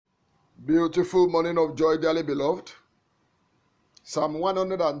Beautiful morning of joy, dearly beloved. Psalm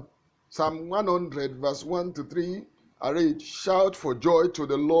 100 verse 1 to 3. I read, shout for joy to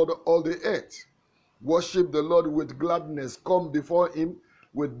the Lord all the earth. Worship the Lord with gladness. Come before him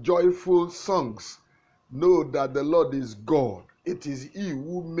with joyful songs. Know that the Lord is God. It is he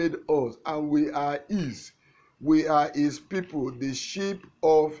who made us, and we are his. We are his people, the sheep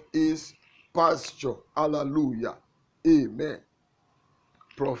of his pasture. Hallelujah. Amen.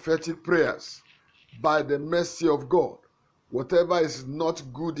 Prophetic prayers. By the mercy of God, whatever is not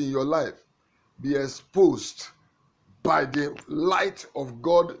good in your life, be exposed by the light of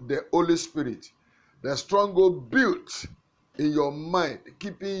God, the Holy Spirit. The stronghold built in your mind,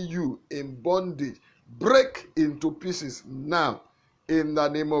 keeping you in bondage, break into pieces now in the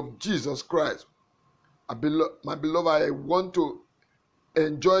name of Jesus Christ. My beloved, I want to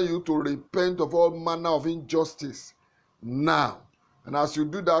enjoin you to repent of all manner of injustice now. And as you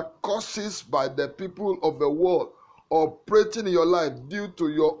do that, curses by the people of the world operating in your life due to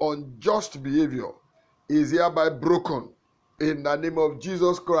your unjust behavior is hereby broken in the name of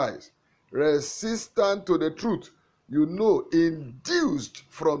Jesus Christ. Resistance to the truth, induced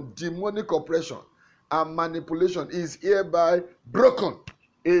from demonic oppression and manipulation, is hereby broken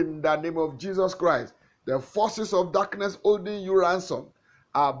in the name of Jesus Christ. The forces of darkness holding you ransom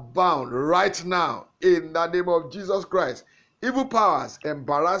are bound right now in the name of Jesus Christ. Evil powers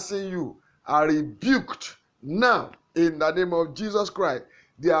embarrassing you are rebuked now in the name of Jesus Christ.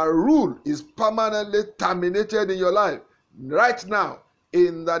 Their rule is permanently terminated in your life right now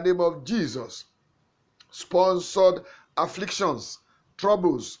in the name of Jesus. Sponsored afflictions,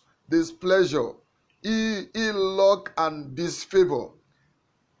 troubles, displeasure, ill luck, and disfavor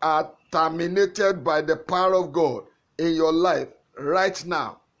are terminated by the power of God in your life right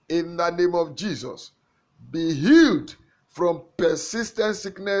now in the name of Jesus. Be healed from persistent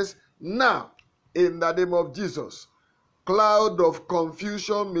sickness now in the name of Jesus. Cloud of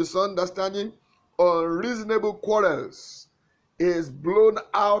confusion, misunderstanding, unreasonable quarrels is blown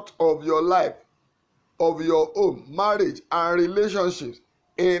out of your life, of your home, marriage, and relationships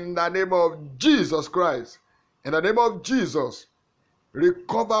in the name of Jesus Christ. In the name of Jesus,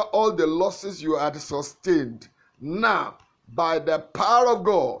 recover all the losses you had sustained now by the power of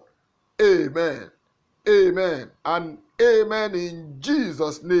God. Amen. Amen. And amen in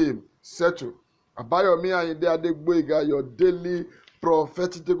Jesus' name. Settle. Abayomi Ayinde Adegboyega, your daily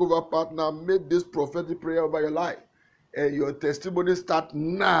prophetic takeover partner, made this prophetic prayer over your life. And your testimony start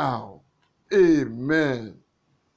now. Amen.